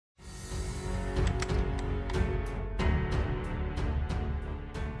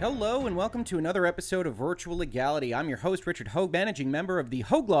Hello and welcome to another episode of Virtual Legality. I'm your host, Richard Hogue, managing member of the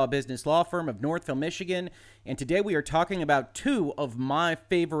Hogue Law Business Law Firm of Northville, Michigan. And today we are talking about two of my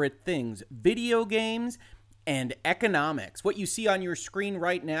favorite things, video games and economics. What you see on your screen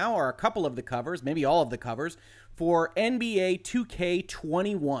right now are a couple of the covers, maybe all of the covers, for NBA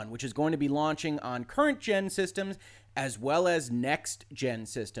 2K21, which is going to be launching on current-gen systems as well as next-gen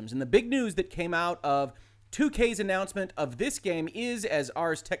systems. And the big news that came out of 2K's announcement of this game is, as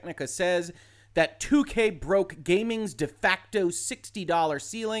ArsTechnica says, that 2K broke gaming's de facto $60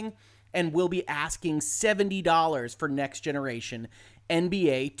 ceiling and will be asking $70 for next generation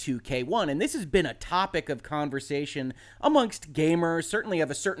NBA 2K1. And this has been a topic of conversation amongst gamers, certainly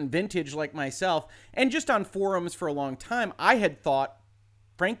of a certain vintage like myself, and just on forums for a long time. I had thought,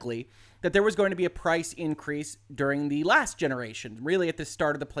 frankly, that there was going to be a price increase during the last generation, really at the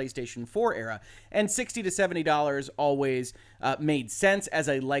start of the PlayStation 4 era. And $60 to $70 always made sense as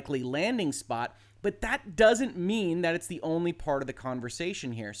a likely landing spot, but that doesn't mean that it's the only part of the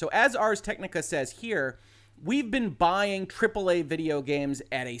conversation here. So as ArsTechnica says here, we've been buying AAA video games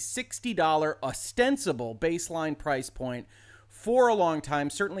at a $60 ostensible baseline price point for a long time,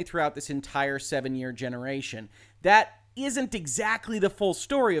 certainly throughout this entire 7-year generation. That isn't exactly the full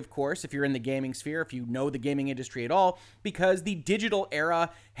story, of course, if you're in the gaming sphere, if you know the gaming industry at all, because the digital era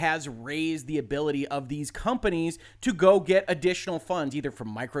has raised the ability of these companies to go get additional funds, either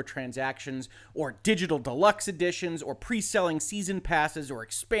from microtransactions or digital deluxe editions or pre-selling season passes or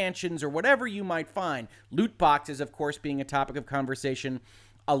expansions or whatever you might find. Loot boxes, of course, being a topic of conversation.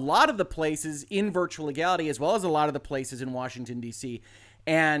 A lot of the places in virtual legality, as well as a lot of the places in Washington, D.C.,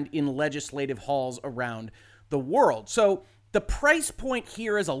 and in legislative halls around the world. So the price point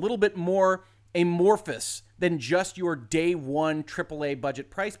here is a little bit more amorphous than just your day one AAA budget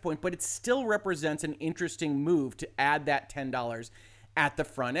price point, but it still represents an interesting move to add that $10 at the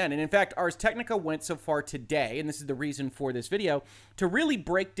front end. And in fact, ArsTechnica went so far today, and this is the reason for this video, to really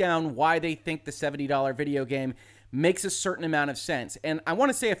break down why they think the $70 video game makes a certain amount of sense. And I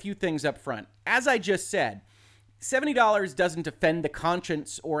want to say a few things up front. As I just said, $70 doesn't offend the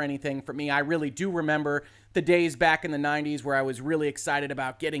conscience or anything for me. I really do remember the days back in the 90s where I was really excited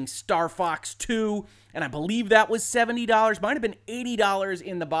about getting Star Fox 2, and I believe that was $70. Might have been $80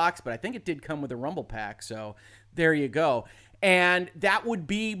 in the box, but I think it did come with a Rumble Pack, so there you go. And that would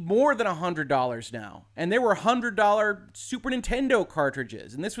be more than $100 now. And there were $100 Super Nintendo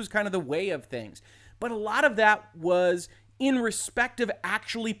cartridges, and this was kind of the way of things. But a lot of that was in respect of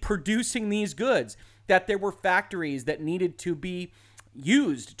actually producing these goods, that there were factories that needed to be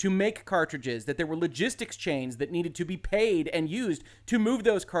used to make cartridges, that there were logistics chains that needed to be paid and used to move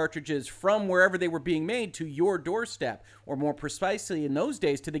those cartridges from wherever they were being made to your doorstep, or more precisely in those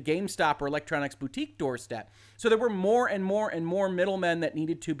days, to the GameStop or Electronics Boutique doorstep. So there were more and more and more middlemen that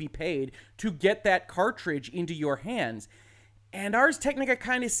needed to be paid to get that cartridge into your hands. And ArsTechnica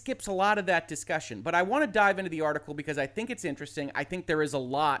kind of skips a lot of that discussion. But I want to dive into the article because I think it's interesting. I think there is a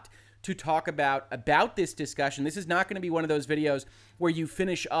lot to talk about this discussion. This is not going to be one of those videos where you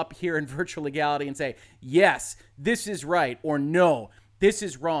finish up here in virtual legality and say, yes, this is right, or no, this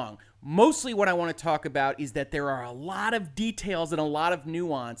is wrong. Mostly what I want to talk about is that there are a lot of details and a lot of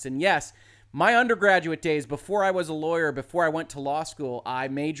nuance. And yes, my undergraduate days, before I was a lawyer, before I went to law school, I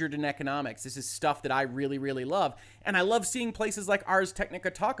majored in economics. This is stuff that I really, really love. And I love seeing places like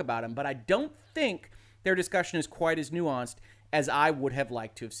ArsTechnica talk about them, but I don't think their discussion is quite as nuanced as I would have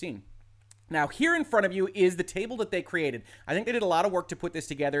liked to have seen. Now, here in front of you is the table that they created. I think they did a lot of work to put this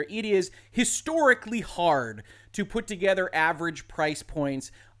together. It is historically hard to put together average price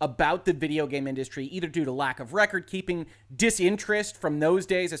points about the video game industry, either due to lack of record keeping, disinterest from those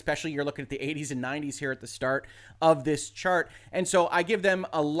days, especially you're looking at the 80s and 90s here at the start of this chart. And so I give them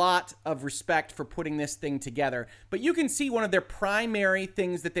a lot of respect for putting this thing together. But you can see one of their primary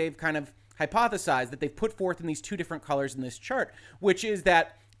things that they've kind of hypothesized, that they've put forth in these two different colors in this chart, which is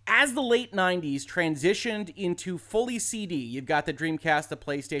that as the late 90s transitioned into fully CD, you've got the Dreamcast, the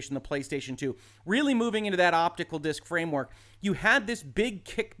PlayStation 2, really moving into that optical disc framework, you had this big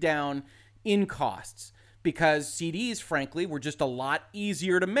kick down in costs because CDs, frankly, were just a lot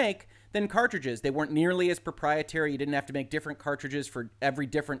easier to make than cartridges. They weren't nearly as proprietary. You didn't have to make different cartridges for every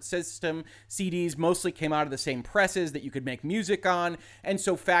different system. CDs mostly came out of the same presses that you could make music on, and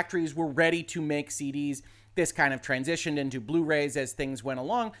so factories were ready to make CDs. This kind of transitioned into Blu-rays as things went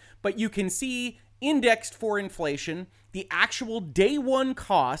along, but you can see, indexed for inflation, the actual day one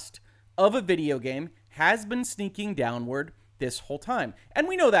cost of a video game has been sneaking downward this whole time. And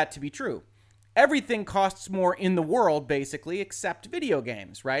we know that to be true. everything costs more in the world, basically, except video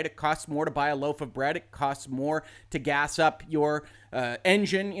games, right? It costs more to buy a loaf of bread. It costs more to gas up your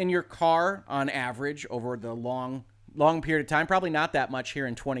engine in your car on average over the long period of time. Probably not that much here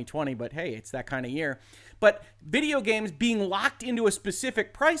in 2020, but hey, it's that kind of year. But video games being locked into a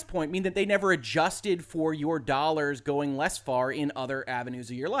specific price point mean that they never adjusted for your dollars going less far in other avenues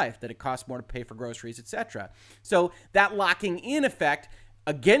of your life, that it costs more to pay for groceries, etc. So that locking in effect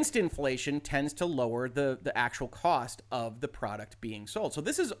against inflation tends to lower the actual cost of the product being sold. So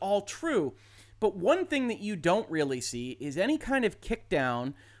this is all true, but one thing that you don't really see is any kind of kick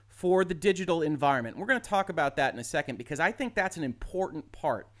down for the digital environment. We're going to talk about that in a second because I think that's an important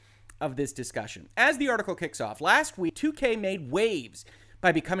part of this discussion. As the article kicks off, last week, 2K made waves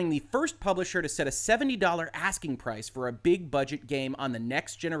by becoming the first publisher to set a $70 asking price for a big budget game on the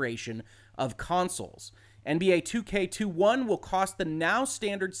next generation of consoles. NBA 2K21 will cost the now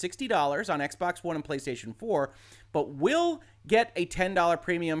standard $60 on Xbox One and PlayStation 4, but will get a $10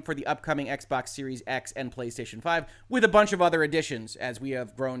 premium for the upcoming Xbox Series X and PlayStation 5, with a bunch of other additions, as we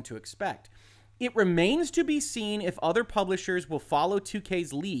have grown to expect. It remains to be seen if other publishers will follow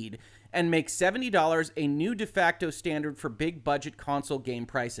 2K's lead and make $70 a new de facto standard for big budget console game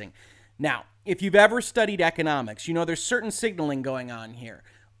pricing. Now, if you've ever studied economics, you know there's certain signaling going on here.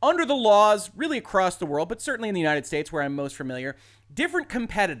 Under the laws, really across the world, but certainly in the United States where I'm most familiar, different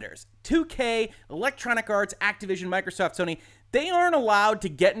competitors, 2K, Electronic Arts, Activision, Microsoft, Sony, they aren't allowed to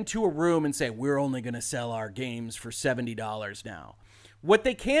get into a room and say, we're only going to sell our games for $70 now. What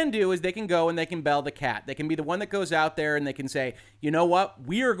they can do is they can go and they can bell the cat. They can be the one that goes out there and they can say, you know what,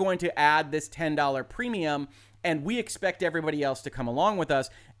 we are going to add this $10 premium and we expect everybody else to come along with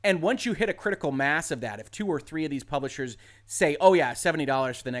us. And once you hit a critical mass of that, if 2 or 3 of these publishers say, oh yeah,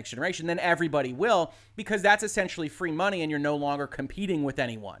 $70 for the next generation, then everybody will, because that's essentially free money and you're no longer competing with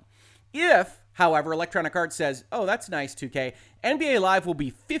anyone. If, however, Electronic Arts says, oh, that's nice, 2K, NBA Live will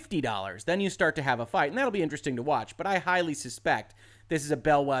be $50, then you start to have a fight, and that'll be interesting to watch. But I highly suspect this is a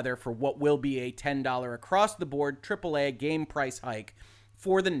bellwether for what will be a $10 across-the-board AAA game price hike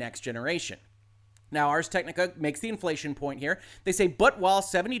for the next generation. Now, ArsTechnica makes the inflation point here. They say, but while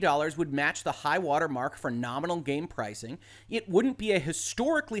 $70 would match the high water mark for nominal game pricing, it wouldn't be a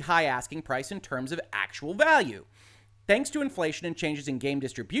historically high asking price in terms of actual value. Thanks to inflation and changes in game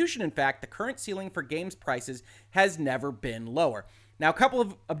distribution, in fact, the current ceiling for games prices has never been lower. Now, a couple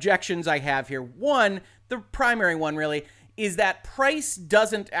of objections I have here. One, the primary one really, is that price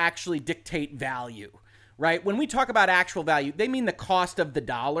doesn't actually dictate value, right? When we talk about actual value, they mean the cost of the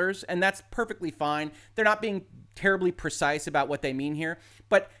dollars, and that's perfectly fine. They're not being terribly precise about what they mean here,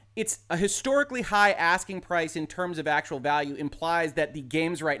 but it's a historically high asking price in terms of actual value implies that the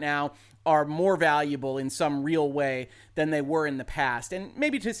games right now are more valuable in some real way than they were in the past. And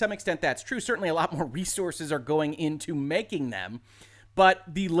maybe to some extent that's true. Certainly a lot more resources are going into making them. But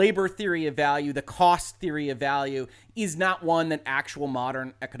the labor theory of value, the cost theory of value, is not one that actual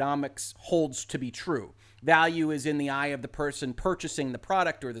modern economics holds to be true. Value is in the eye of the person purchasing the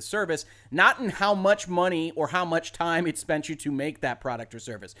product or the service, not in how much money or how much time it spent you to make that product or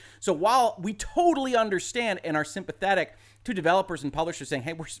service. So while we totally understand and are sympathetic to developers and publishers saying,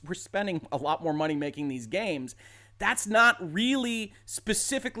 hey, we're spending a lot more money making these games, that's not really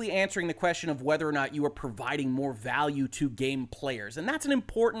specifically answering the question of whether or not you are providing more value to game players. And that's an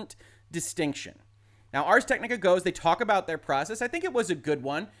important distinction. Now, ArsTechnica goes, they talk about their process. I think it was a good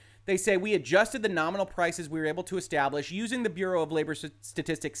one. They say, we adjusted the nominal prices we were able to establish using the Bureau of Labor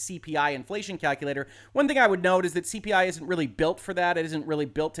Statistics CPI inflation calculator. One thing I would note is that CPI isn't really built for that. It isn't really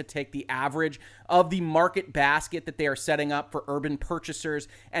built to take the average of the market basket that they are setting up for urban purchasers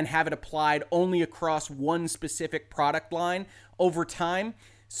and have it applied only across one specific product line over time.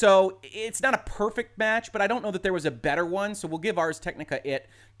 So it's not a perfect match, but I don't know that there was a better one, so we'll give ArsTechnica it.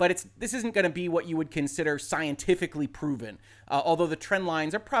 But this isn't going to be what you would consider scientifically proven, although the trend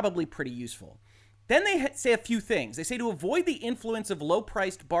lines are probably pretty useful. Then they say a few things. They say to avoid the influence of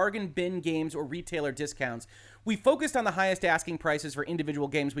low-priced bargain bin games or retailer discounts, we focused on the highest asking prices for individual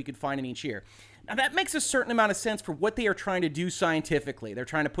games we could find in each year. Now, that makes a certain amount of sense for what they are trying to do scientifically. They're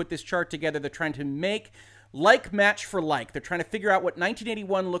trying to put this chart together. They're trying to make like match for like. They're trying to figure out what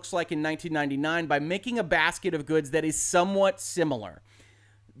 1981 looks like in 1999 by making a basket of goods that is somewhat similar.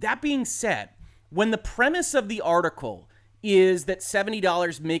 That being said, when the premise of the article is that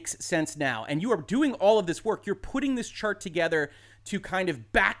 $70 makes sense now, and you are doing all of this work, you're putting this chart together to kind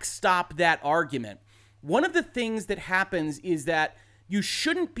of backstop that argument. One of the things that happens is that you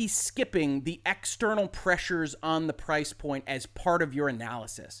shouldn't be skipping the external pressures on the price point as part of your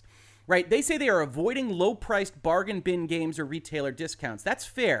analysis. right? They say they are avoiding low-priced bargain bin games or retailer discounts. That's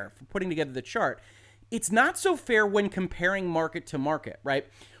fair for putting together the chart. It's not so fair when comparing market to market, right?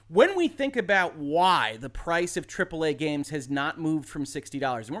 When we think about why the price of AAA games has not moved from $60,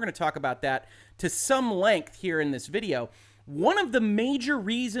 and we're going to talk about that to some length here in this video, one of the major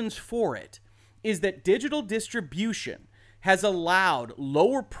reasons for it is that digital distribution has allowed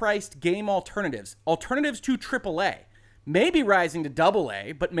lower-priced game alternatives to AAA, maybe rising to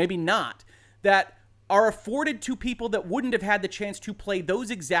AA, but maybe not, that are afforded to people that wouldn't have had the chance to play those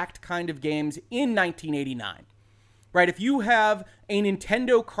exact kind of games in 1989. Right? If you have a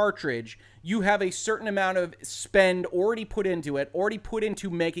Nintendo cartridge, you have a certain amount of spend already put into it, already put into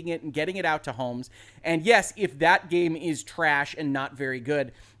making it and getting it out to homes. And yes, if that game is trash and not very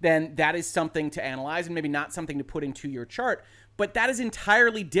good, then that is something to analyze and maybe not something to put into your chart. But that is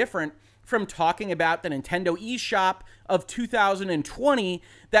entirely different from talking about the Nintendo eShop of 2020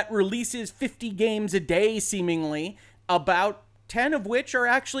 that releases 50 games a day, seemingly, about 10 of which are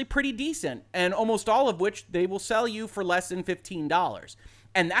actually pretty decent, and almost all of which they will sell you for less than $15.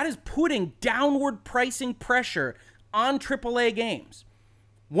 And that is putting downward pricing pressure on AAA games.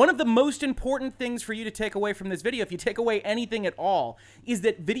 One of the most important things for you to take away from this video, if you take away anything at all, is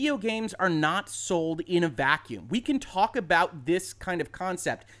that video games are not sold in a vacuum. We can talk about this kind of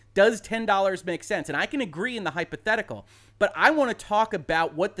concept. Does $10 make sense? And I can agree in the hypothetical, but I want to talk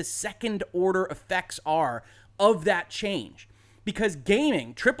about what the second order effects are of that change. Because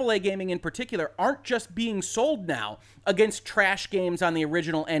gaming, AAA gaming in particular, aren't just being sold now against trash games on the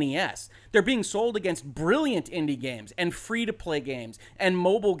original NES. They're being sold against brilliant indie games and free-to-play games and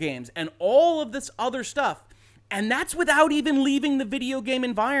mobile games and all of this other stuff. And that's without even leaving the video game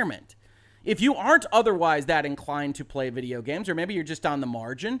environment. If you aren't otherwise that inclined to play video games, or maybe you're just on the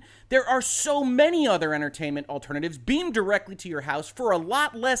margin, there are so many other entertainment alternatives beamed directly to your house for a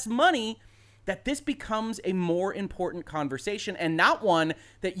lot less money that this becomes a more important conversation and not one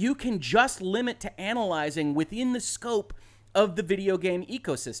that you can just limit to analyzing within the scope of the video game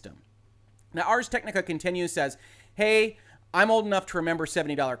ecosystem. Now, ArsTechnica continues, says, hey, I'm old enough to remember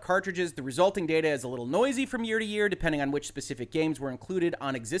 $70 cartridges. The resulting data is a little noisy from year to year, depending on which specific games were included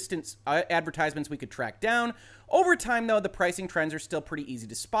on existence advertisements we could track down. Over time, though, the pricing trends are still pretty easy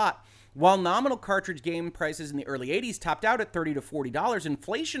to spot. While nominal cartridge game prices in the early 80s topped out at $30 to $40,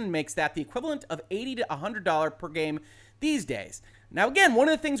 inflation makes that the equivalent of $80 to $100 per game these days. Now, again, one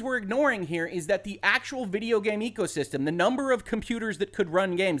of the things we're ignoring here is that the actual video game ecosystem, the number of computers that could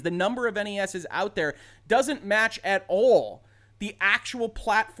run games, the number of NESs out there, doesn't match at all the actual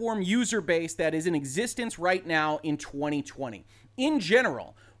platform user base that is in existence right now in 2020. In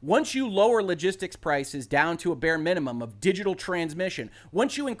general, once you lower logistics prices down to a bare minimum of digital transmission,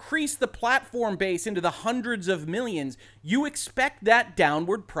 once you increase the platform base into the hundreds of millions, you expect that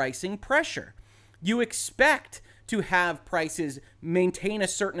downward pricing pressure. You expect to have prices maintain a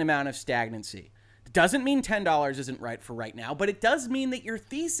certain amount of stagnancy. It doesn't mean $10 isn't right for right now, but it does mean that your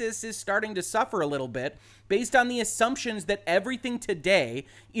thesis is starting to suffer a little bit based on the assumptions that everything today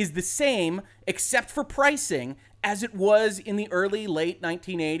is the same except for pricing as it was in the early, late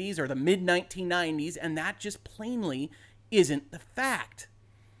 1980s or the mid-1990s, and that just plainly isn't the fact.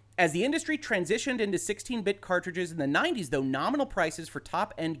 As the industry transitioned into 16-bit cartridges in the 90s, though, nominal prices for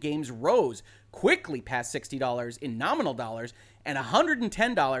top-end games rose quickly past $60 in nominal dollars and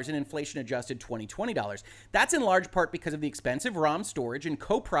 $110 in inflation-adjusted 2020 dollars. That's in large part because of the expensive ROM storage and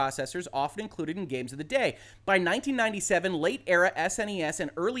coprocessors often included in games of the day. By 1997, late-era SNES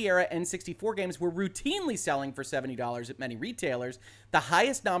and early-era N64 games were routinely selling for $70 at many retailers, the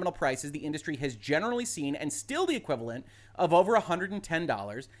highest nominal prices the industry has generally seen, and still the equivalent of over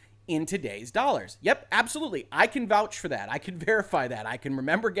 $110 in today's dollars. Yep, absolutely. I can vouch for that. I can verify that. I can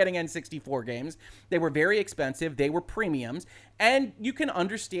remember getting N64 games. They were very expensive. They were premiums. And you can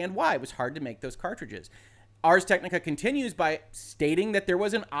understand why it was hard to make those cartridges. ArsTechnica continues by stating that there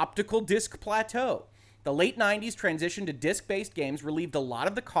was an optical disc plateau. The late 90s transition to disc-based games relieved a lot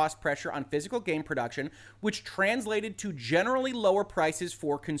of the cost pressure on physical game production, which translated to generally lower prices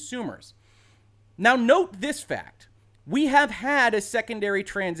for consumers. Now, note this fact. We have had a secondary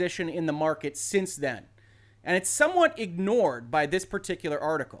transition in the market since then, and it's somewhat ignored by this particular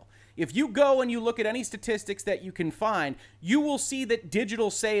article. If you go and you look at any statistics that you can find, you will see that digital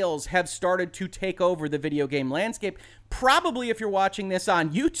sales have started to take over the video game landscape. Probably if you're watching this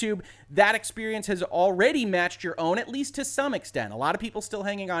on YouTube, that experience has already matched your own, at least to some extent. A lot of people still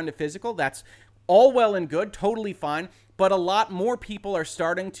hanging on to physical. That's all well and good, totally fine, but a lot more people are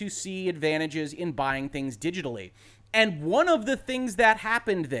starting to see advantages in buying things digitally. And one of the things that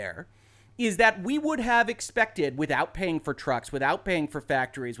happened there is that we would have expected, without paying for trucks, without paying for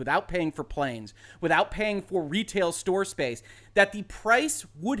factories, without paying for planes, without paying for retail store space, that the price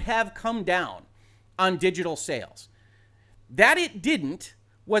would have come down on digital sales. That it didn't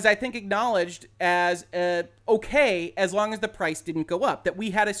was, I think, acknowledged as okay as long as the price didn't go up, that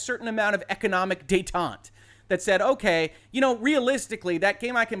we had a certain amount of economic détente that said, okay, you know, realistically, that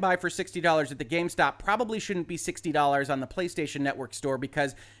game I can buy for $60 at the GameStop probably shouldn't be $60 on the PlayStation Network store,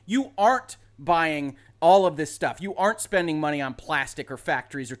 because you aren't buying all of this stuff. You aren't spending money on plastic or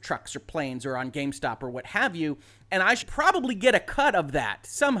factories or trucks or planes or on GameStop or what have you, and I should probably get a cut of that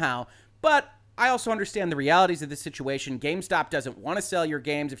somehow. But I also understand the realities of the situation. GameStop doesn't want to sell your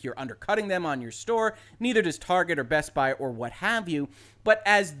games if you're undercutting them on your store. Neither does Target or Best Buy or what have you. But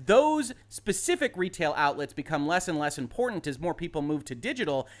as those specific retail outlets become less and less important as more people move to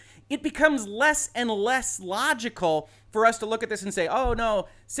digital, it becomes less and less logical for us to look at this and say, oh no,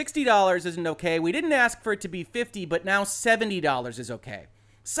 $60 isn't okay. We didn't ask for it to be $50, but now $70 is okay.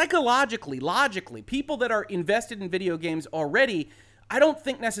 Psychologically, logically, people that are invested in video games already, I don't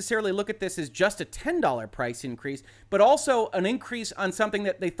think necessarily look at this as just a $10 price increase, but also an increase on something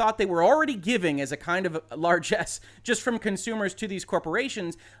that they thought they were already giving as a kind of largesse just from consumers to these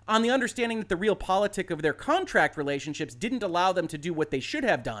corporations, on the understanding that the real politic of their contract relationships didn't allow them to do what they should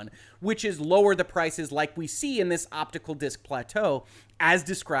have done, which is lower the prices like we see in this optical disc plateau as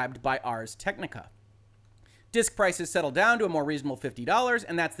described by ArsTechnica. Disc prices settle down to a more reasonable $50,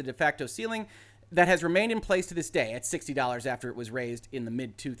 and that's the de facto ceiling that has remained in place to this day at $60 after it was raised in the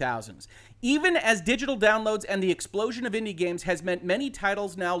mid-2000s. Even as digital downloads and the explosion of indie games has meant many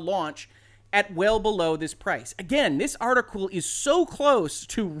titles now launch at well below this price. Again, this article is so close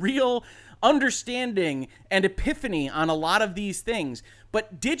to real understanding and epiphany on a lot of these things,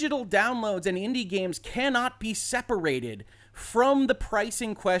 but digital downloads and indie games cannot be separated from the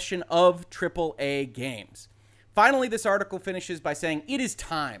pricing question of AAA games. Finally, this article finishes by saying, it is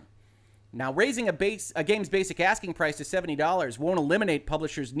time. Now, raising a game's basic asking price to $70 won't eliminate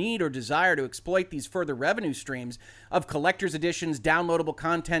publishers' need or desire to exploit these further revenue streams of collector's editions, downloadable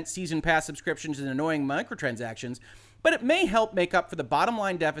content, season pass subscriptions, and annoying microtransactions, but it may help make up for the bottom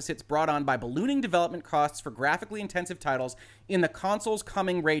line deficits brought on by ballooning development costs for graphically intensive titles in the console's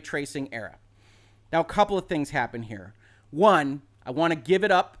coming ray tracing era. Now, a couple of things happen here. One, I want to give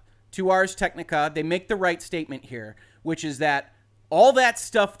it up to ArsTechnica. They make the right statement here, which is that all that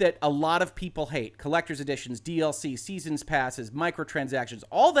stuff that a lot of people hate, collector's editions, DLC, seasons passes, microtransactions,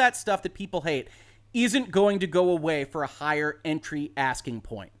 all that stuff that people hate isn't going to go away for a higher entry asking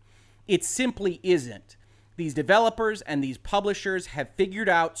point. It simply isn't. These developers and these publishers have figured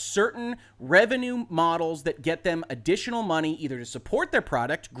out certain revenue models that get them additional money either to support their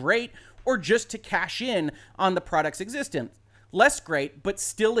product, great, or just to cash in on the product's existence. Less great, but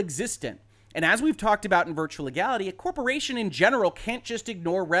still existent. And as we've talked about in Virtual Legality, a corporation in general can't just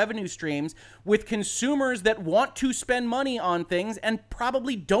ignore revenue streams with consumers that want to spend money on things and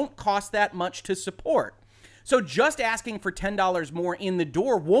probably don't cost that much to support. So just asking for $10 more in the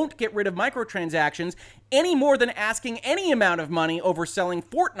door won't get rid of microtransactions any more than asking any amount of money over selling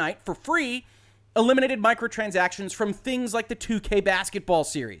Fortnite for free eliminated microtransactions from things like the 2K basketball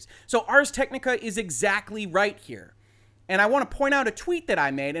series. So ArsTechnica is exactly right here. And I want to point out a tweet that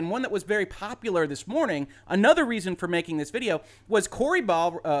I made, and one that was very popular this morning. Another reason for making this video was Corey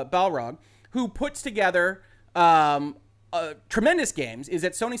Balrog, who puts together tremendous games, is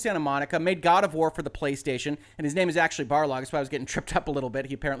at Sony Santa Monica, made God of War for the PlayStation, and his name is actually Barlog. That's why I was getting tripped up a little bit.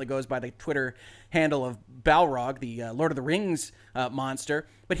 He apparently goes by the Twitter handle of Balrog, the Lord of the Rings monster.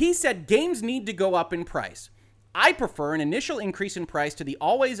 But he said games need to go up in price. I prefer an initial increase in price to the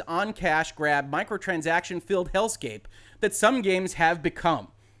always-on cash grab, microtransaction-filled hellscape that some games have become.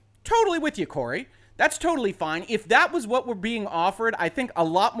 Totally with you, Corey. That's totally fine. If that was what were being offered, I think a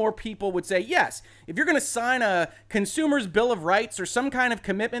lot more people would say, yes, if you're going to sign a consumer's bill of rights or some kind of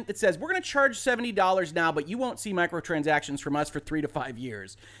commitment that says, we're going to charge $70 now, but you won't see microtransactions from us for 3 to 5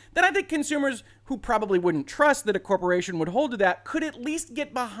 years, then I think consumers who probably wouldn't trust that a corporation would hold to that could at least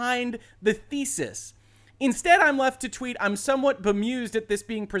get behind the thesis. Instead, I'm left to tweet, I'm somewhat bemused at this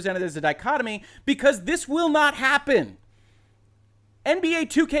being presented as a dichotomy because this will not happen. NBA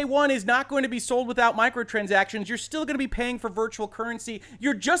 2K1 is not going to be sold without microtransactions. You're still going to be paying for virtual currency.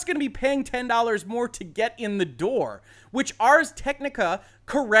 You're just going to be paying $10 more to get in the door, which ArsTechnica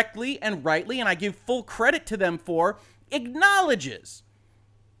correctly and rightly, and I give full credit to them for, acknowledges.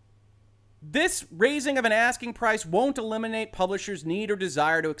 This raising of an asking price won't eliminate publishers' need or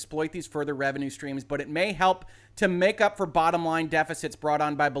desire to exploit these further revenue streams, but it may help to make up for bottom line deficits brought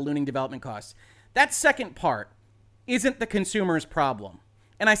on by ballooning development costs. That second part isn't the consumer's problem.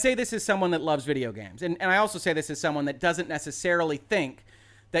 And I say this as someone that loves video games. And I also say this as someone that doesn't necessarily think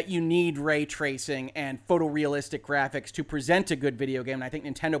that you need ray tracing and photorealistic graphics to present a good video game. And I think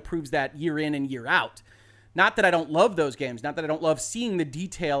Nintendo proves that year in and year out. Not that I don't love those games, not that I don't love seeing the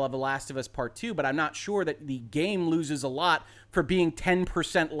detail of The Last of Us Part 2, but I'm not sure that the game loses a lot for being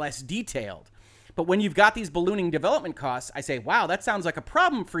 10% less detailed. But when you've got these ballooning development costs, I say, wow, that sounds like a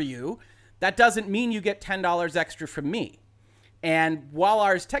problem for you. That doesn't mean you get $10 extra from me. And while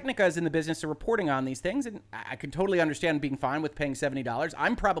ArsTechnica is in the business of reporting on these things, and I can totally understand being fine with paying $70,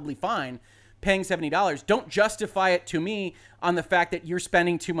 I'm probably fine paying $70. Don't justify it to me on the fact that you're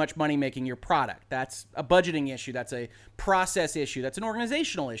spending too much money making your product. That's a budgeting issue. That's a process issue. That's an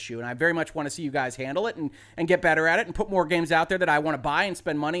organizational issue. And I very much want to see you guys handle it and get better at it and put more games out there that I want to buy and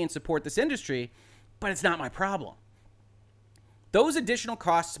spend money and support this industry. But it's not my problem. Those additional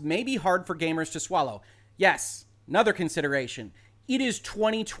costs may be hard for gamers to swallow. Yes, another consideration. It is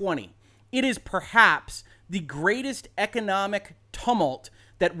 2020. It is perhaps the greatest economic tumult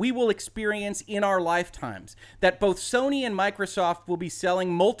that we will experience in our lifetimes, that both Sony and Microsoft will be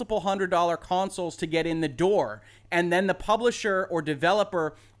selling multiple $100 consoles to get in the door, and then the publisher or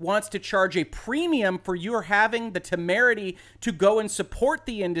developer wants to charge a premium for your having the temerity to go and support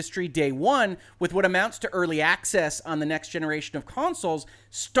the industry day one with what amounts to early access on the next generation of consoles,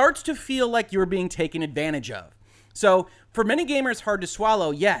 starts to feel like you're being taken advantage of. So for many gamers, hard to swallow,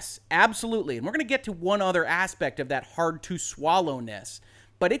 yes, absolutely. And we're going to get to one other aspect of that hard to swallowness.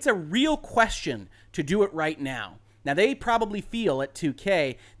 But it's a real question to do it right now. Now, they probably feel at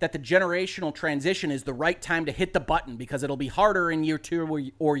 2K that the generational transition is the right time to hit the button because it'll be harder in year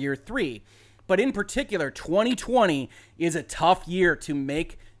 2 or year 3. But in particular, 2020 is a tough year to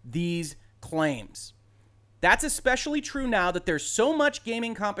make these claims. That's especially true now that there's so much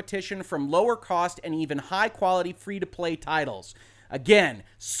gaming competition from lower cost and even high quality free-to-play titles. Again,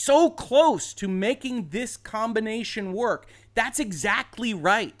 so close to making this combination work. That's exactly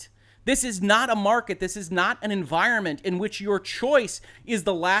right. This is not a market. This is not an environment in which your choice is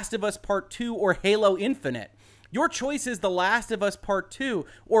The Last of Us Part 2 or Halo Infinite. Your choice is The Last of Us Part 2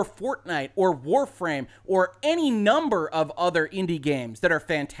 or Fortnite or Warframe or any number of other indie games that are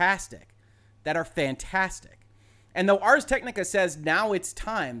fantastic. And though ArsTechnica says now it's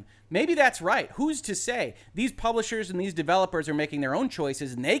time, maybe that's right. Who's to say? These publishers and these developers are making their own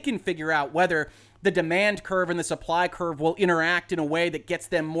choices, and they can figure out whether the demand curve and the supply curve will interact in a way that gets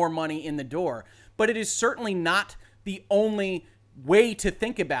them more money in the door. But it is certainly not the only way to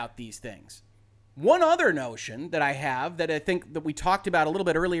think about these things. One other notion that I have that I think that we talked about a little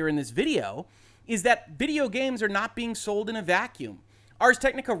bit earlier in this video is that video games are not being sold in a vacuum.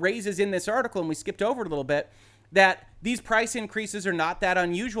 ArsTechnica raises in this article, and we skipped over it a little bit, that these price increases are not that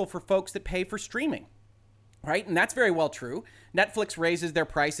unusual for folks that pay for streaming, right? And that's very well true. Netflix raises their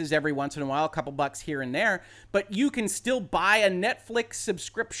prices every once in a while, a couple bucks here and there, but you can still buy a Netflix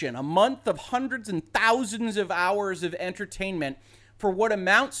subscription, a month of hundreds and thousands of hours of entertainment for what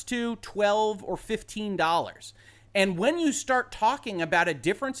amounts to $12 or $15. And when you start talking about a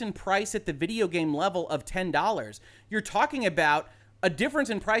difference in price at the video game level of $10, you're talking about a difference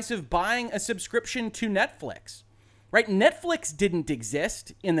in price of buying a subscription to Netflix, right? Netflix didn't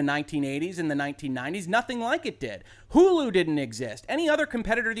exist in the 1980s and the 1990s. Nothing like it did. Hulu didn't exist. Any other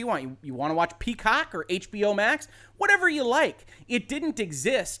competitor that you want. You want to watch Peacock or HBO Max? Whatever you like. It didn't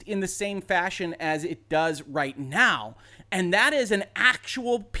exist in the same fashion as it does right now. And that is an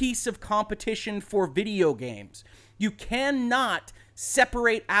actual piece of competition for video games. You cannot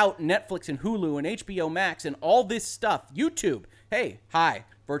separate out Netflix and Hulu and HBO Max and all this stuff. YouTube. Hey, hi,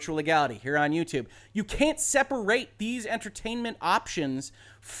 Virtual Legality here on YouTube. You can't separate these entertainment options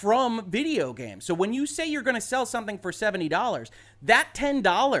from video games. So when you say you're going to sell something for $70, that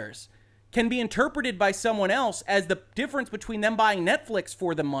 $10 can be interpreted by someone else as the difference between them buying Netflix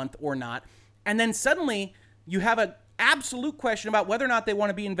for the month or not. And then suddenly you have an absolute question about whether or not they want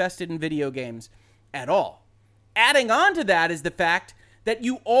to be invested in video games at all. Adding on to that is the fact that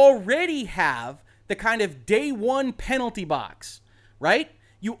you already have the kind of day one penalty box, right?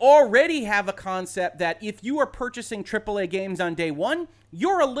 You already have a concept that if you are purchasing AAA games on day one,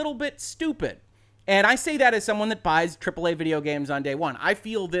 you're a little bit stupid. And I say that as someone that buys AAA video games on day one. I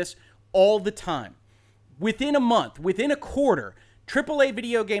feel this all the time. Within a month, within a quarter, AAA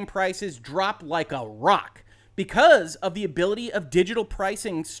video game prices drop like a rock because of the ability of digital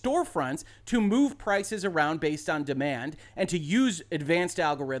pricing storefronts to move prices around based on demand and to use advanced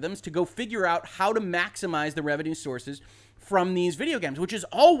algorithms to go figure out how to maximize the revenue sources from these video games, which is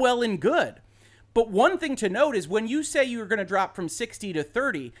all well and good. But one thing to note is when you say you're going to drop from 60 to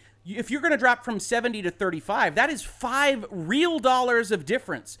 30, If you're going to drop from 70 to 35, that is $5 real of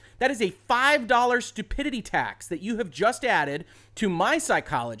difference. That is a $5 stupidity tax that you have just added to my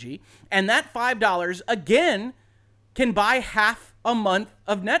psychology. And that $5, again, can buy half a month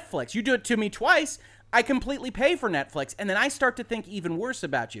of Netflix. You do it to me twice, I completely pay for Netflix. And then I start to think even worse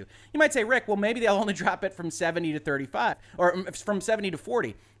about you. You might say, Rick, well, maybe they'll only drop it from 70 to 35 or from 70 to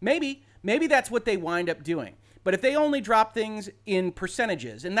 40. Maybe that's what they wind up doing. But if they only drop things in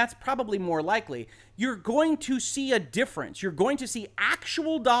percentages, and that's probably more likely, you're going to see a difference. You're going to see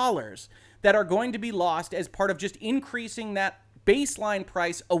actual dollars that are going to be lost as part of just increasing that baseline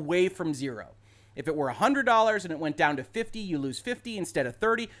price away from zero. If it were $100 and it went down to 50, you lose 50 instead of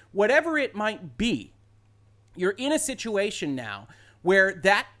 30, whatever it might be. You're in a situation now where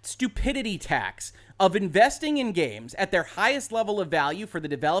that stupidity tax of investing in games at their highest level of value for the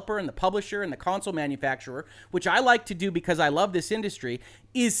developer and the publisher and the console manufacturer, which I like to do because I love this industry,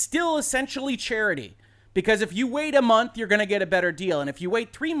 is still essentially charity. Because if you wait a month, you're going to get a better deal. And if you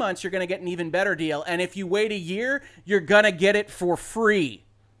wait 3 months, you're going to get an even better deal. And if you wait a year, you're going to get it for free.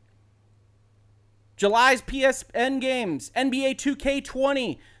 July's PSN games, NBA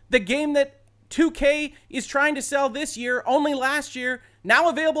 2K20, the game that 2K is trying to sell this year, only last year, now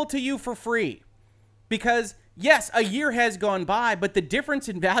available to you for free. Because, yes, a year has gone by, but the difference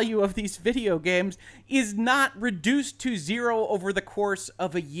in value of these video games is not reduced to zero over the course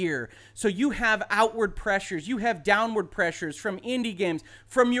of a year. So you have outward pressures, you have downward pressures from indie games,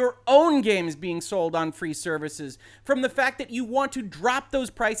 from your own games being sold on free services, from the fact that you want to drop those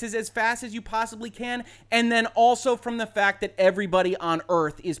prices as fast as you possibly can, and then also from the fact that everybody on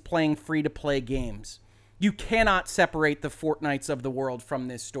Earth is playing free-to-play games. You cannot separate the Fortnites of the world from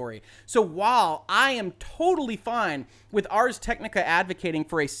this story. So while I am totally fine with ArsTechnica advocating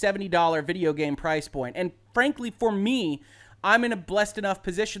for a $70 video game price point, and frankly for me, I'm in a blessed enough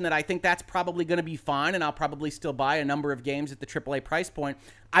position that I think that's probably going to be fine, and I'll probably still buy a number of games at the AAA price point.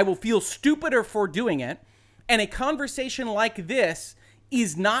 I will feel stupider for doing it, and a conversation like this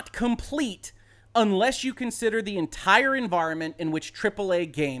is not complete unless you consider the entire environment in which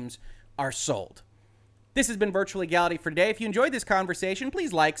AAA games are sold. This has been Virtual Legality for today. If you enjoyed this conversation,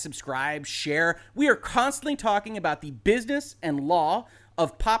 please like, subscribe, share. We are constantly talking about the business and law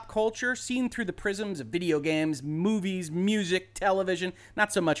of pop culture seen through the prisms of video games, movies, music, television.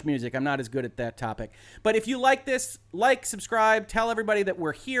 Not so much music. I'm not as good at that topic. But if you like this, like, subscribe, tell everybody that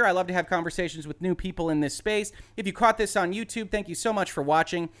we're here. I love to have conversations with new people in this space. If you caught this on YouTube, thank you so much for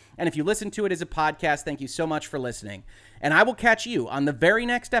watching. And if you listen to it as a podcast, thank you so much for listening. And I will catch you on the very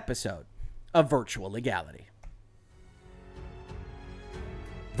next episode of Virtual Legality.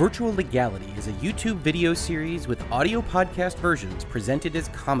 Virtual Legality is a YouTube video series with audio podcast versions presented as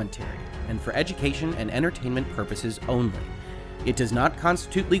commentary and for education and entertainment purposes only. It does not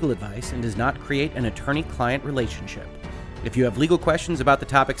constitute legal advice and does not create an attorney-client relationship. If you have legal questions about the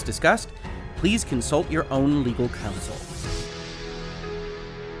topics discussed, please consult your own legal counsel.